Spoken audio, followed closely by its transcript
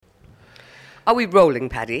Are we rolling,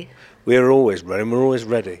 Paddy? We're always running, we're always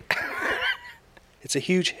ready. It's a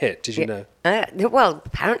huge hit, did you know? Well,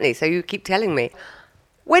 apparently, so you keep telling me.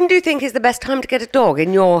 When do you think is the best time to get a dog,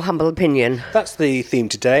 in your humble opinion? That's the theme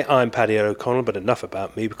today. I'm Paddy O'Connell, but enough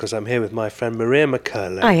about me because I'm here with my friend Maria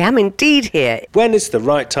McCurley. I am indeed here. When is the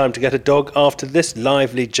right time to get a dog after this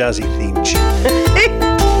lively, jazzy theme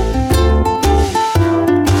tune?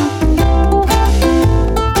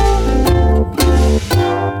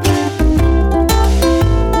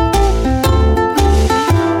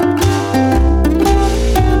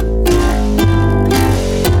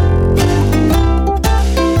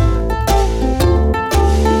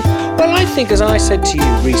 I think, as I said to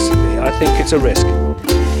you recently, I think it's a risk.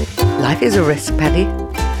 Life is a risk, Paddy.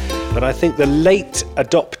 But I think the late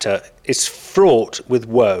adopter is fraught with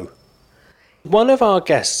woe. One of our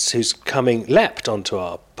guests who's leapt onto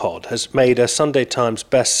our pod has made a Sunday Times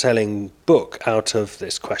best-selling book out of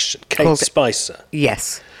this question, Kate Spicer.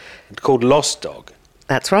 Yes. Called Lost Dog.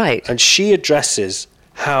 That's right. And she addresses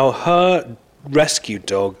how her rescue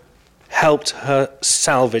dog helped her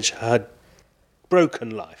salvage her broken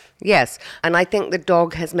life. Yes, and I think the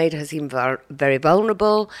dog has made her seem very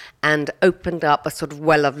vulnerable and opened up a sort of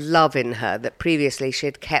well of love in her that previously she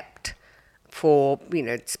had kept for,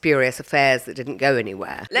 spurious affairs that didn't go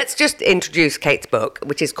anywhere. Let's just introduce Kate's book,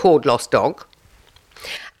 which is called Lost Dog,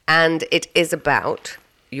 and it is about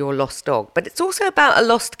your lost dog. But it's also about a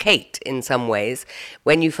lost Kate in some ways.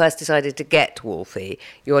 When you first decided to get Wolfie,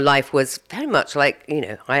 your life was very much like,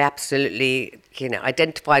 I absolutely,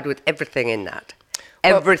 identified with everything in that.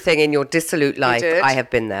 Everything in your dissolute life, I have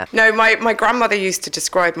been there. No, my grandmother used to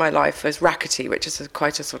describe my life as rackety, which is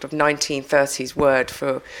quite a sort of 1930s word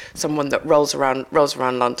for someone that rolls around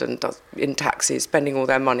London in taxis, spending all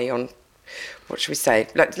their money on, what should we say?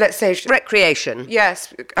 Let's say... recreation.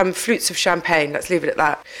 Yes, flutes of champagne, let's leave it at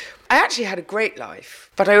that. I actually had a great life,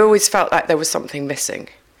 but I always felt like there was something missing.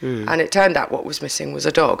 And it turned out what was missing was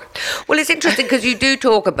a dog. Well, it's interesting because you do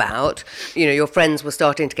talk about, your friends were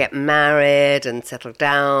starting to get married and settle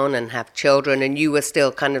down and have children, and you were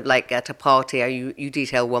still kind of like at a party. You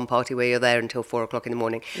detail one party where you're there until 4 o'clock in the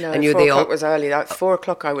morning. No, and 4 o'clock was early. At 4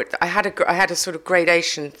 o'clock I had a sort of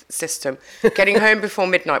gradation system. Getting home before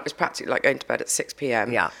midnight was practically like going to bed at 6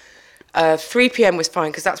 p.m. Yeah. 3 p.m. was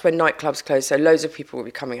fine because that's when nightclubs close, so loads of people would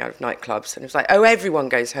be coming out of nightclubs, and it was like, everyone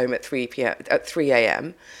goes home at 3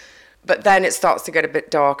 a.m. But then it starts to get a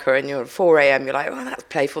bit darker, and you're at 4 a.m. You're like, that's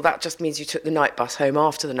playful. That just means you took the night bus home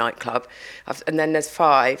after the nightclub, and then there's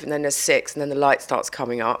 5, and then there's 6, and then the light starts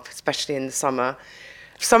coming up, especially in the summer.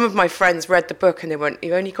 Some of my friends read the book and they went,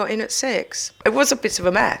 "You only got in at 6." It was a bit of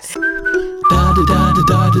a mess. Da da da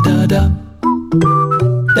da da da da.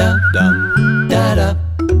 Da dum da da.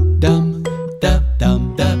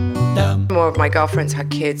 More of my girlfriends had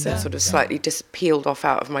kids and sort of slightly peeled off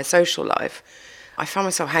out of my social life. I found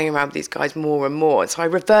myself hanging around with these guys more and more. So I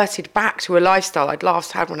reverted back to a lifestyle I'd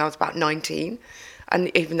last had when I was about 19.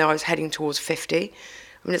 And even though I was heading towards 50,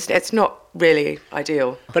 it's not really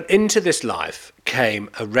ideal. But into this life came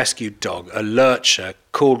a rescued dog, a lurcher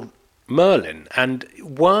called Merlin. And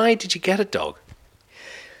why did you get a dog?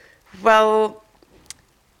 Well,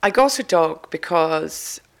 I got a dog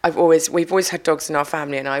because we've always had dogs in our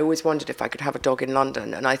family, and I always wondered if I could have a dog in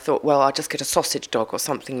London. And I thought, well, I'll just get a sausage dog or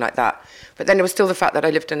something like that. But then there was still the fact that I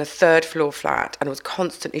lived in a 3rd floor flat and I was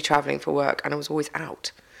constantly travelling for work and I was always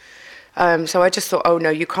out. So I just thought, oh no,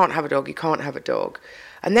 you can't have a dog, you can't have a dog.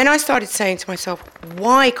 And then I started saying to myself,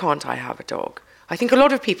 why can't I have a dog? I think a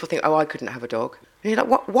lot of people think, I couldn't have a dog. And you're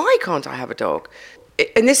like, why can't I have a dog?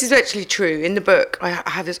 And this is actually true. In the book, I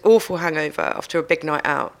have this awful hangover after a big night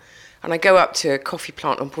out. And I go up to a coffee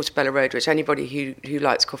plant on Portobello Road, which anybody who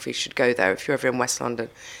likes coffee should go there if you're ever in West London.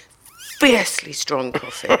 Fiercely strong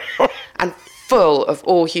coffee and full of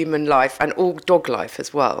all human life and all dog life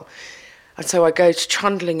as well. And so I go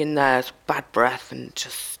trundling in there, bad breath and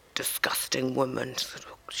just disgusting woman, sort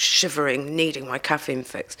of shivering, needing my caffeine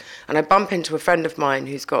fix. And I bump into a friend of mine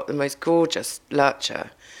who's got the most gorgeous lurcher.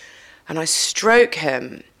 And I stroke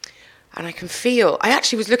him. And I can feel... I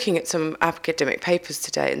actually was looking at some academic papers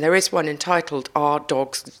today, and there is one entitled, Are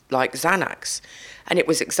Dogs Like Xanax? And it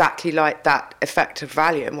was exactly like that effect of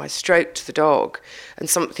Valium, where I stroked the dog and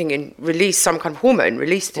something released, some kind of hormone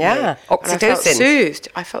released in me. Yeah, oxytocin.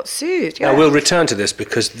 I felt soothed, yeah. Now, we'll return to this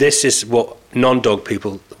because this is what non-dog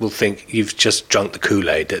people will think you've just drunk the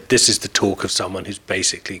Kool-Aid, that this is the talk of someone who's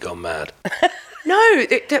basically gone mad. No,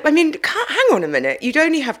 I mean, hang on a minute. You'd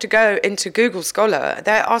only have to go into Google Scholar.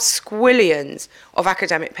 There are squillions of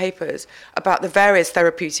academic papers about the various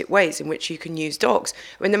therapeutic ways in which you can use dogs.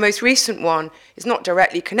 I mean, the most recent one is not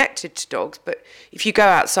directly connected to dogs, but if you go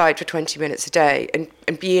outside for 20 minutes a day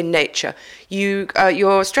and be in nature,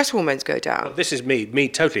 your stress hormones go down. Well, this is me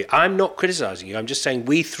totally. I'm not criticising you. I'm just saying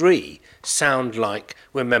we three sound like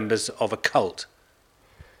we're members of a cult.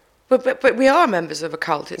 But we are members of a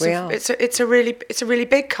cult. It's a really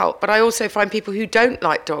big cult. But I also find people who don't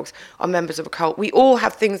like dogs are members of a cult. We all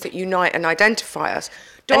have things that unite and identify us.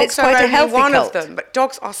 Dogs are only one of them, but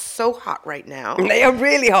dogs are so hot right now. They are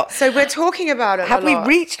really hot. So we're talking about it. Have we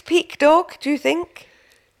reached peak dog, do you think?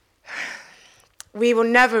 We will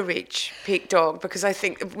never reach peak dog, because I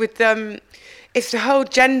think with it's the whole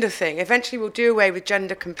gender thing. Eventually we'll do away with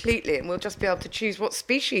gender completely, and we'll just be able to choose what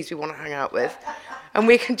species we want to hang out with. And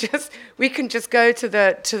we can just go to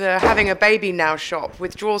the having a baby now shop,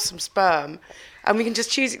 withdraw some sperm, and we can just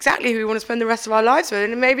choose exactly who we want to spend the rest of our lives with.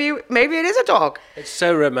 And maybe it is a dog. It's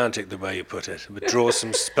so romantic the way you put it. Withdraw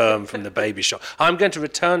some sperm from the baby shop. I'm going to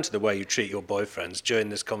return to the way you treat your boyfriends during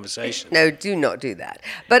this conversation. No, do not do that.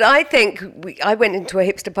 But I think I went into a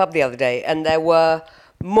hipster pub the other day, and there were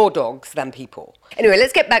more dogs than people. Anyway,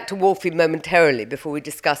 let's get back to Wolfie momentarily before we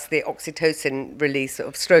discuss the oxytocin release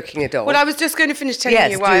of stroking a dog. Well, I was just going to finish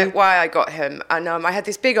telling you why I got him. And I had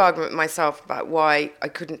this big argument with myself about why I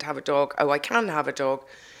couldn't have a dog. Oh, I can have a dog.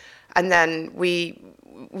 And then we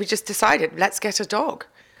just decided, let's get a dog.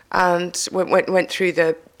 And went through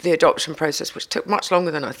the adoption process, which took much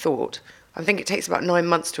longer than I thought. I think it takes about 9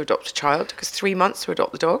 months to adopt a child. It took us 3 months to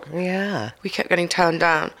adopt the dog. Yeah. We kept getting turned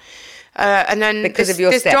down. And then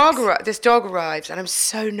this dog arrives, and I'm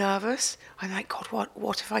so nervous. I'm like, God,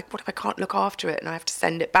 what if I can't look after it and I have to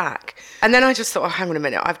send it back? And then I just thought, oh, hang on a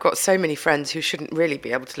minute. I've got so many friends who shouldn't really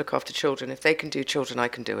be able to look after children. If they can do children, I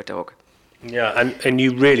can do a dog. Yeah, and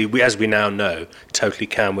you really, as we now know, totally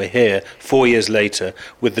can. We're here 4 years later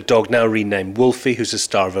with the dog now renamed Wolfie, who's the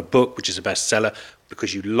star of a book, which is a bestseller,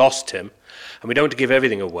 because you lost him. And we don't want to give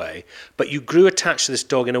everything away. But you grew attached to this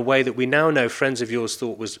dog in a way that we now know friends of yours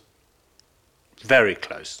thought was very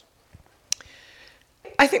close.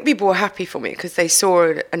 I think people were happy for me because they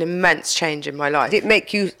saw an immense change in my life. Did it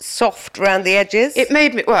make you soft around the edges? It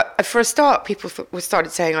made me, well, for a start, people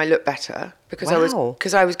started saying I look better because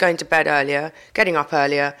I was going to bed earlier, getting up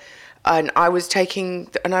earlier, and I was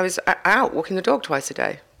out walking the dog twice a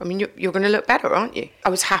day. I mean, you're going to look better, aren't you? I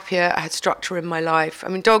was happier. I had structure in my life. I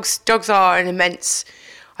mean, dogs are an immense,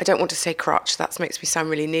 I don't want to say crutch, that makes me sound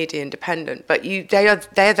really needy and dependent, but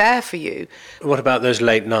they're there for you. What about those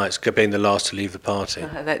late nights, being the last to leave the party?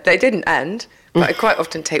 They didn't end, but I quite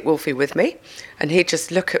often take Wolfie with me, and he'd just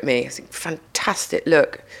look at me, it's a fantastic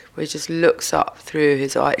look, where he just looks up through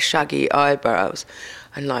his shaggy eyebrows,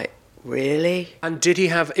 and like, really? And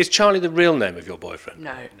is Charlie the real name of your boyfriend?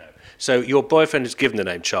 No. So your boyfriend has given the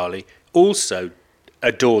name Charlie, also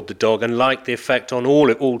adored the dog and liked the effect on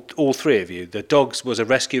all three of you. The dog was a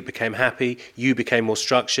rescue, it became happy, you became more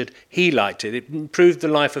structured, he liked it. It improved the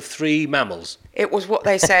life of 3 mammals. It was what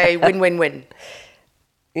they say, win-win-win.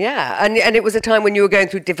 Yeah, and it was a time when you were going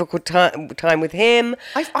through difficult time with him.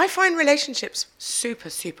 I find relationships super,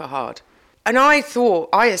 super hard. And I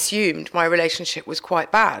assumed my relationship was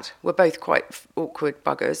quite bad. We're both quite awkward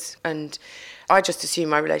buggers, and I just assumed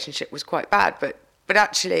my relationship was quite bad, but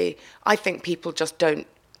actually, I think people just don't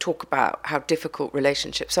talk about how difficult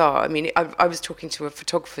relationships are. I mean, I was talking to a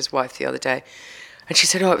photographer's wife the other day, and she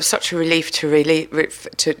said, "Oh, it was such a relief to read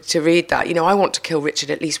that. You know, I want to kill Richard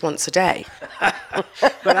at least once a day."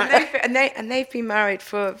 and they've been married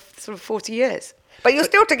for sort of 40 years. But you're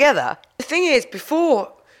still together. The thing is,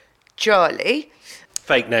 before Charlie.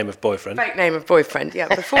 Fake name of boyfriend, yeah.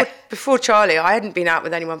 Before Charlie, I hadn't been out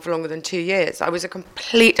with anyone for longer than 2 years. I was a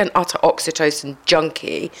complete and utter oxytocin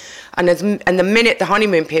junkie. And the minute the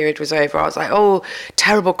honeymoon period was over, I was like, oh,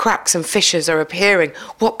 terrible cracks and fissures are appearing.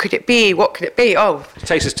 What could it be? Oh. It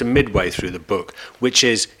takes us to midway through the book, which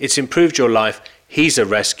is, it's improved your life. He's a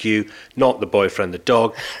rescue, not the boyfriend, the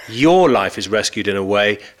dog. Your life is rescued in a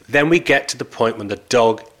way. Then we get to the point when the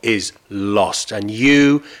dog is lost, and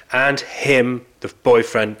you and him, the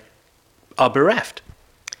boyfriend, are bereft.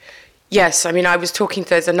 Yes, I mean,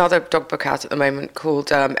 there's another dog book out at the moment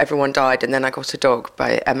called Everyone Died and Then I Got a Dog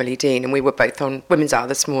by Emily Dean, and we were both on Women's Hour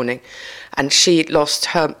this morning, and she lost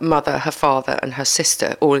her mother, her father, and her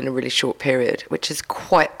sister all in a really short period, which is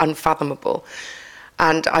quite unfathomable.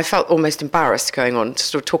 And I felt almost embarrassed going on to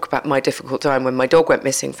sort of talk about my difficult time when my dog went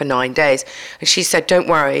missing for 9 days. And she said, don't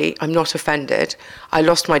worry, I'm not offended. I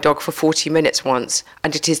lost my dog for 40 minutes once,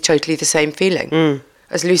 and it is totally the same feeling.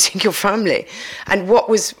 as losing your family. And what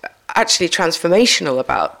was actually transformational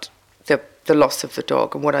about the loss of the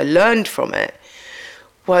dog, and what I learned from it,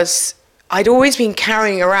 was I'd always been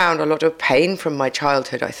carrying around a lot of pain from my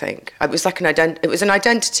childhood, I think. It was like it was an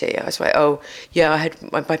identity. I was like, oh, yeah,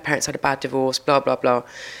 my parents had a bad divorce, blah, blah, blah.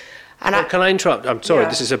 And can I interrupt? I'm sorry,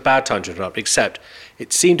 This is a bad time to interrupt, except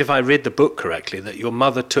it seemed, if I read the book correctly, that your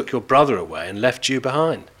mother took your brother away and left you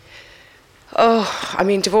behind. Oh, I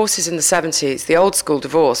mean, divorces in the 70s, the old school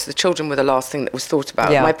divorce, the children were the last thing that was thought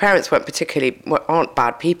about. Yeah. My parents aren't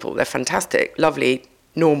bad people. They're fantastic, lovely,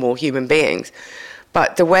 normal human beings.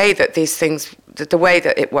 But the way that the way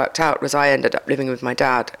that it worked out was I ended up living with my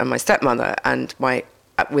dad and my stepmother and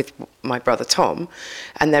with my brother Tom,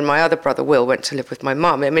 and then my other brother Will went to live with my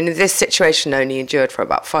mum. I mean, this situation only endured for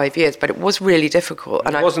about 5 years, but it was really difficult.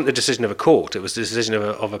 And it wasn't the decision of a court, it was the decision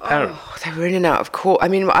of a parent. Oh, they were in and out of court. I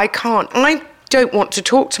mean, I don't want to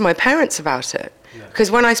talk to my parents about it,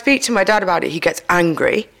 because when I speak to my dad about it, he gets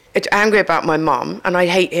angry. It's angry about my mum, and I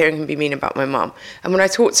hate hearing him be mean about my mum. And when I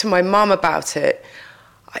talk to my mum about it,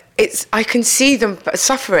 I can see them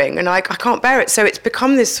suffering, and I can't bear it. So it's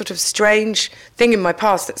become this sort of strange thing in my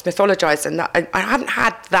past that's mythologized, and that I haven't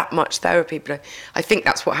had that much therapy, but I think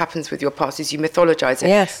that's what happens with your past, is you mythologize it,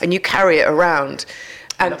 yes, and you carry it around.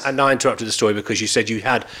 And I interrupted the story because you said you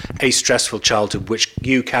had a stressful childhood which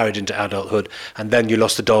you carried into adulthood, and then you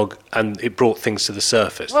lost the dog and it brought things to the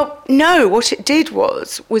surface. Well, no, what it did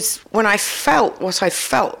was when I felt what I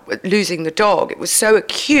felt with losing the dog, it was so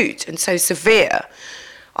acute and so severe,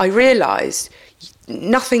 I realised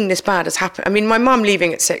nothing this bad has happened. I mean, my mum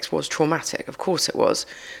leaving at 6 was traumatic, of course it was.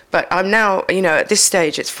 But I'm now, at this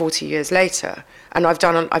stage, it's 40 years later, and I've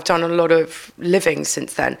done a lot of living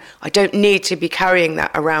since then. I don't need to be carrying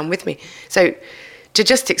that around with me. So to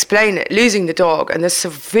just explain it, losing the dog and the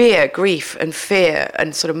severe grief and fear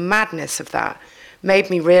and sort of madness of that made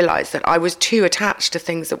me realise that I was too attached to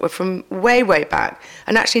things that were from way, way back,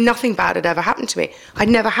 and actually nothing bad had ever happened to me. I'd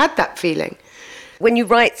never had that feeling. When you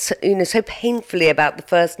write, so painfully about the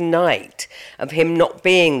first night of him not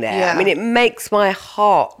being there, Yeah. I mean, it makes my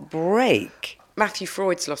heart break. Matthew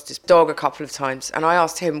Freud's lost his dog a couple of times, and I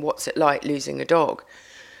asked him, what's it like losing a dog?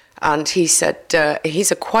 And he said,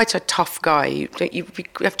 he's quite a tough guy. You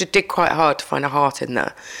have to dig quite hard to find a heart in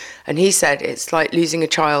there. And he said, it's like losing a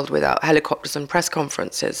child without helicopters and press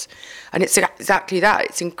conferences. And it's exactly that.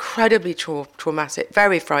 It's incredibly traumatic,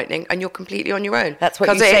 very frightening, and you're completely on your own. That's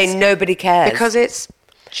what you say, nobody cares. Because it's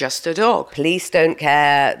just a dog. Police don't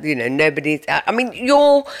care, nobody's... I mean,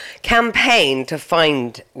 your campaign to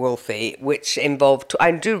find Wolfie, which involved...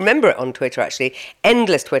 I do remember it on Twitter, actually,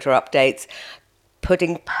 endless Twitter updates,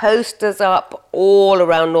 putting posters up all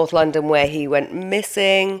around North London where he went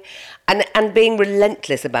missing, and being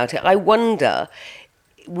relentless about it. I wonder,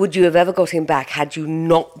 would you have ever got him back had you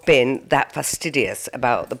not been that fastidious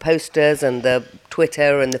about the posters and the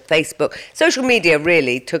Twitter and the Facebook? Social media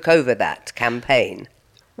really took over that campaign.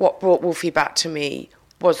 What brought Wolfie back to me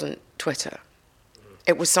wasn't Twitter.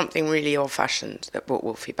 It was something really old-fashioned that brought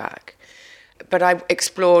Wolfie back. But I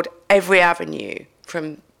explored every avenue,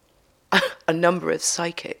 from a number of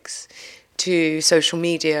psychics to social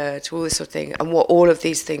media to all this sort of thing, and what all of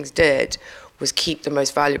these things did was keep the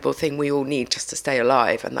most valuable thing we all need just to stay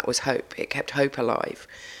alive, and that was hope. It kept hope alive.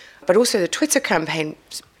 But also the Twitter campaign,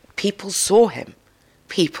 people saw him.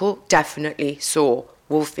 People definitely saw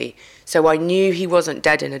Wolfie. So I knew he wasn't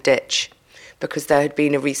dead in a ditch because there had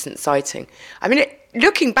been a recent sighting. I mean,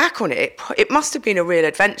 looking back on it, it must have been a real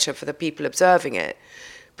adventure for the people observing it,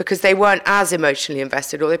 because they weren't as emotionally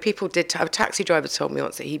invested, although people did. A taxi driver told me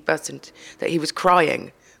once that that he was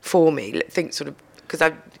crying for me. Think sort of because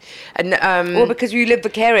because you live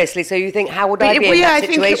vicariously, so you think, how would I be in that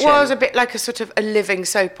situation? I think it was a bit like a sort of a living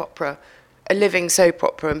soap opera,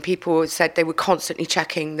 and people said they were constantly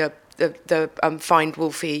checking the Find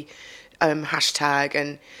Wolfie hashtag,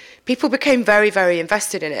 and people became very, very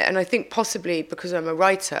invested in it. And I think possibly because I'm a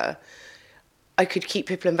writer, I could keep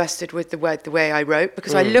people invested with the way I wrote,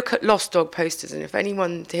 because I look at lost dog posters, and if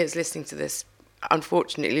anyone here is listening to this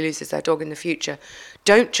unfortunately loses their dog in the future,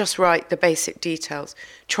 don't just write the basic details.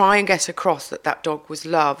 Try and get across that dog was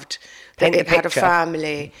loved, that it had a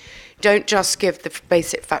family. Don't just give the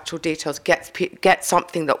basic factual details. Get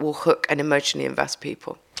something that will hook and emotionally invest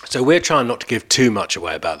people. So we're trying not to give too much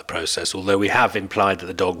away about the process, although we have implied that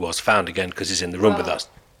the dog was found again because he's in the room with us.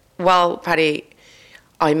 Well, Paddy,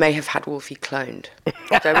 I may have had Wolfie cloned.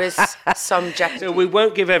 There is some jeopardy. So we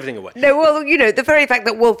won't give everything away. No, well, the very fact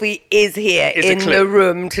that Wolfie is here It's a in clue. the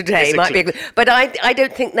room today It's a might be a clue. clue. But I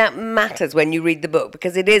don't think that matters when you read the book,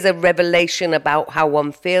 because it is a revelation about how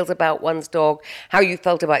one feels about one's dog, how you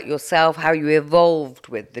felt about yourself, how you evolved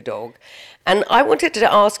with the dog. And I wanted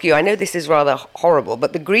to ask you, I know this is rather horrible,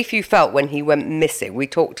 but the grief you felt when he went missing. We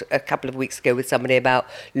talked a couple of weeks ago with somebody about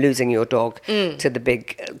losing your dog to the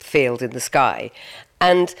big field in the sky.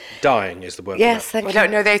 And Dying is the word. yes, for thank I you. don't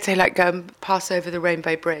know, they say like go and pass over the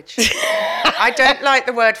Rainbow Bridge. I don't like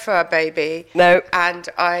the word fur baby. No. And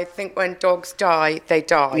I think when dogs die, they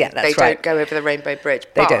die. Yeah, that's they right. don't go over the Rainbow Bridge.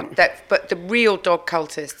 They but don't. But the real dog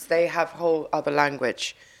cultists, they have whole other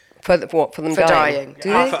language For them for dying. Do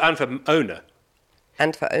that. they? And for owner.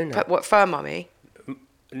 And for owner. But what, fur mummy?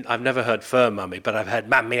 I've never heard fur mummy, but I've heard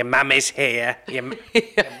mummy and mummy's here.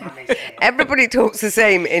 Everybody talks the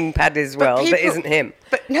same in Paddy's world that isn't him.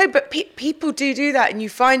 But no, but people do that, and you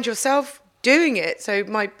find yourself doing it. So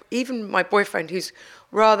even my boyfriend, who's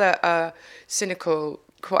rather cynical,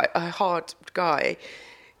 quite a hard guy,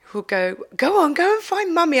 who'll go on, go and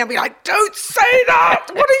find mummy. I'll be like, don't say that.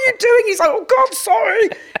 What are you doing? He's like, oh God, sorry.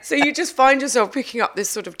 So you just find yourself picking up this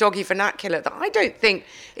sort of doggy vernacular that I don't think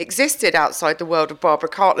existed outside the world of Barbara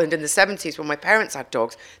Cartland in the 70s when my parents had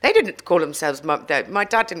dogs. They didn't call themselves mum. My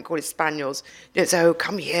dad didn't call his spaniels. It's, oh,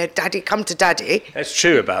 come here, daddy, come to daddy. That's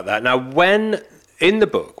true about that. Now, in the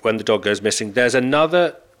book, when the dog goes missing, there's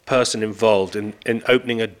another person involved in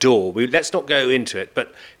opening a door. Let's not go into it,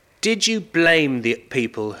 but did you blame the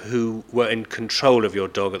people who were in control of your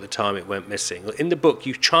dog at the time it went missing? In the book,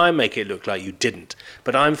 you try and make it look like you didn't,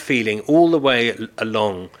 but I'm feeling all the way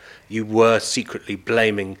along you were secretly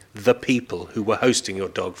blaming the people who were hosting your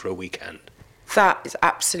dog for a weekend. That is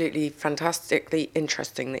absolutely fantastically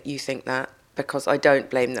interesting that you think that, because I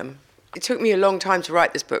don't blame them. It took me a long time to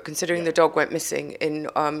write this book, considering the dog went missing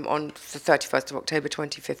on the 31st of October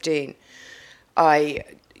 2015.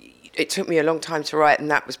 It took me a long time to write, and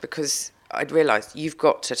that was because I'd realised you've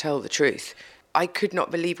got to tell the truth. I could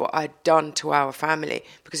not believe what I'd done to our family,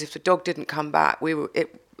 because if the dog didn't come back,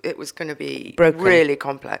 it was going to be Broken. really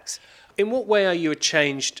complex. In what way are you a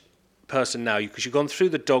changed person now? Because you've gone through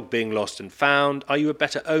the dog being lost and found. Are you a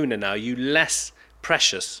better owner now? Are you less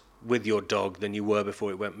precious with your dog than you were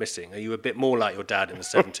before it went missing? Are you a bit more like your dad in the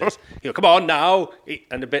 70s? Come on now,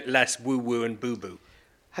 and a bit less woo-woo and boo-boo?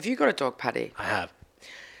 Have you got a dog, Paddy? I have.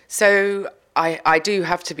 So I do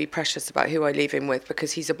have to be precious about who I leave him with,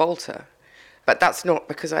 because he's a bolter. But that's not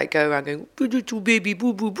because I go around going, boo doo doo baby,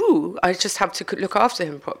 boo boo boo. I just have to look after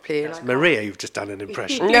him properly. And Maria, you've just done an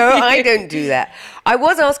impression. No, I don't do that. I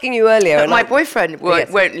was asking you earlier. But and my boyfriend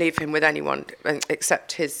Yes. won't leave him with anyone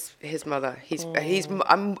except his mother. He's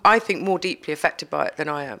I think more deeply affected by it than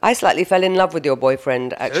I am. I slightly fell in love with your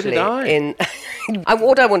boyfriend, actually. did I.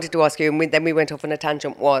 What I wanted to ask you, and then we went off on a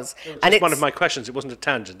tangent, was... and It's one of my questions. It wasn't a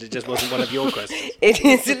tangent. It just wasn't one of your questions. It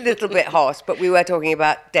is a little bit harsh, but we were talking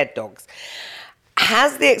about dead dogs.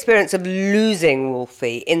 Has the experience of losing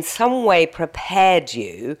Wolfie in some way prepared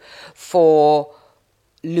you for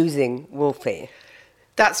losing Wolfie?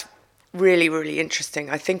 That's really, really interesting.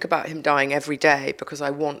 I think about him dying every day because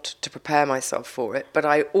I want to prepare myself for it, but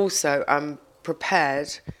I also am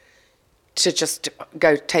prepared to just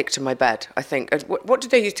go take to my bed, I think. What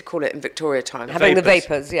did they used to call it in Victoria time? Having the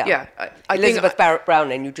Vapours. vapours, yeah. Yeah, I think Elizabeth Barrett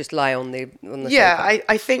Browning, you just lie on the Yeah, sofa.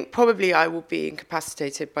 I think probably I will be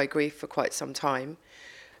incapacitated by grief for quite some time.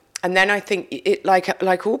 And then I think it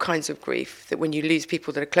like all kinds of grief, that when you lose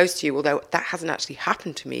people that are close to you, although that hasn't actually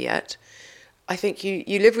happened to me yet, I think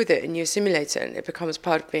you live with it and you assimilate it and it becomes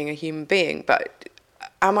part of being a human being. But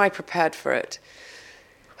am I prepared for it?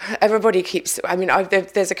 Everybody keeps... I mean,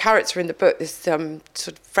 there's a character in the book, this sort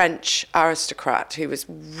of French aristocrat who was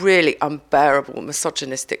really unbearable,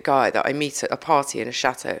 misogynistic guy that I meet at a party in a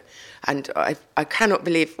chateau. And I cannot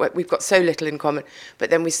believe we've got so little in common. But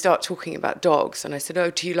then we start talking about dogs. And I said, oh,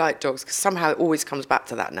 do you like dogs? Because somehow it always comes back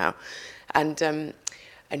to that now. And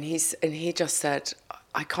he just said,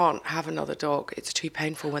 I can't have another dog. It's too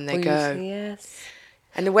painful when they go. Yes.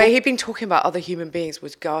 And the way he'd been talking about other human beings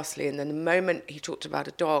was ghastly. And then the moment he talked about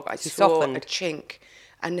a dog, I saw softened. a chink.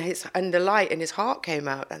 And the light in his heart came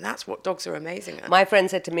out. And that's what dogs are amazing at. My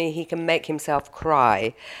friend said to me he can make himself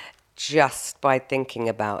cry just by thinking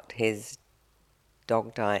about his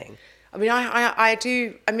dog dying. I mean, I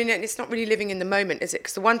do. I mean, it's not really living in the moment, is it?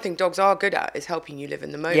 Because the one thing dogs are good at is helping you live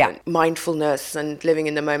in the moment. Yeah. Mindfulness and living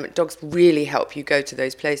in the moment. Dogs really help you go to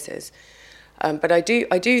those places. But I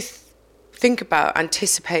do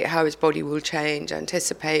anticipate how his body will change,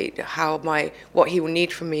 anticipate what he will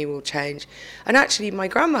need from me will change. And actually, my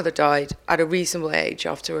grandmother died at a reasonable age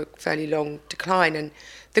after a fairly long decline, and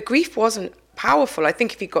the grief wasn't powerful. I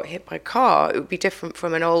think if he got hit by a car, it would be different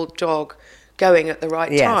from an old dog going at the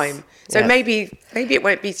right time. So maybe it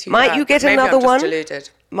won't be too Might bad. you get Maybe another I'm just one? deluded.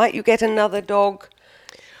 Might you get another dog?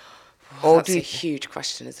 That's a huge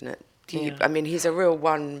question, isn't it? I mean, he's a real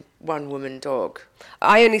one-woman dog.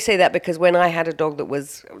 I only say that because when I had a dog that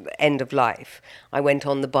was end of life, I went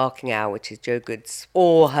on the Barking Hour, which is Joe Good's.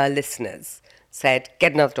 All her listeners said,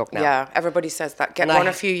 get another dog now. Yeah, everybody says that. Get one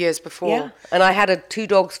a few years before. Yeah, and I had 2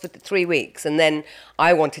 dogs for 3 weeks, and then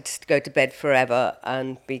I wanted to go to bed forever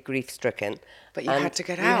and be grief-stricken. But you had to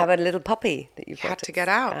get out. You have a little puppy that you've You had to get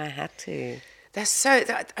out. I had to.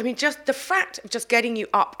 Just the fact of just getting you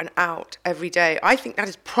up and out every day, I think that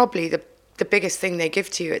is probably the biggest thing they give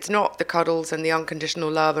to you. It's not the cuddles and the unconditional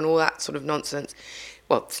love and all that sort of nonsense.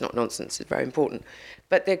 Well, it's not nonsense, it's very important.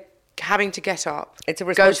 But they're having to get up. It's a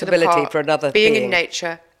responsibility go to the park, for another being being. in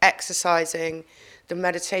nature, exercising, the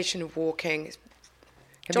meditation of walking. It's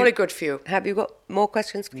jolly good for you. Have you got more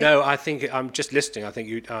questions? Keith? No, I think I'm just listening. I think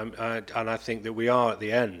you, and I think that we are at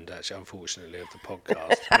the end, actually, unfortunately, of the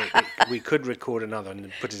podcast. we could record another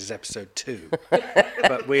and put it as episode 2,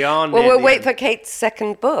 but we are. Well, we'll wait for Kate's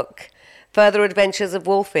second book, Further Adventures of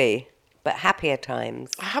Wolfie, but Happier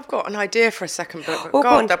Times. I have got an idea for a second book, but Oh,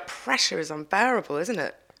 God, the pressure is unbearable, isn't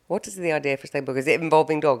it? What is the idea for a second book? Is it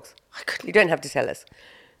involving dogs? You don't have to tell us.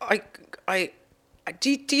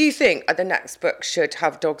 Do you think the next book should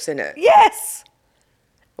have dogs in it? Yes.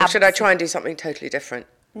 Or should I try and do something totally different?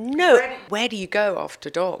 No. Where do you go after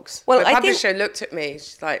dogs? Well, the I publisher looked at me.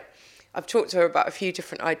 She's like, I've talked to her about a few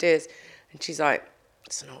different ideas, and she's like,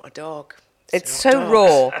 it's not a dog. It's so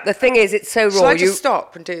raw. The thing is, it's so raw. Shall I just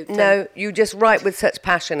stop and do? No, you just write with such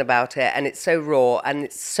passion about it, and it's so raw, and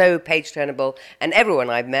it's so page-turnable, and everyone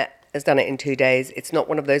I've met has done it in 2 days. It's not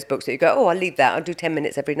one of those books that you go, oh, I'll leave that. I'll do 10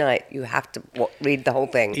 minutes every night. You have to read the whole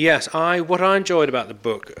thing. Yes, what I enjoyed about the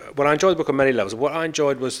book, I enjoyed the book on many levels. What I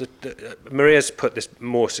enjoyed was that Maria's put this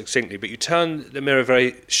more succinctly, but you turn the mirror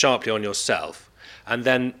very sharply on yourself, and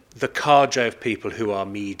then the cadre of people who are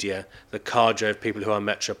media, the cadre of people who are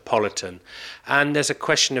metropolitan, and there's a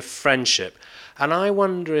question of friendship. And I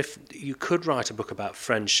wonder if you could write a book about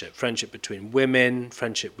friendship between women,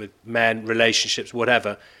 friendship with men, relationships,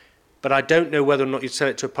 whatever. But I don't know whether or not you'd sell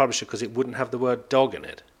it to a publisher because it wouldn't have the word dog in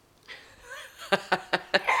it.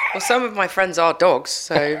 Well, some of my friends are dogs,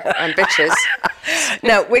 and bitches.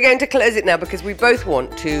 Now, we're going to close it now because we both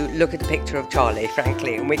want to look at a picture of Charlie,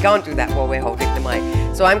 frankly, and we can't do that while we're holding the mic.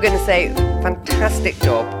 So I'm going to say, fantastic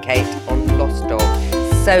job, Kate, on Lost Dog.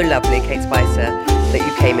 So lovely, Kate Spicer, that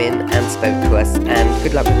you came in and spoke to us, and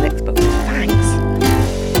good luck with the next book.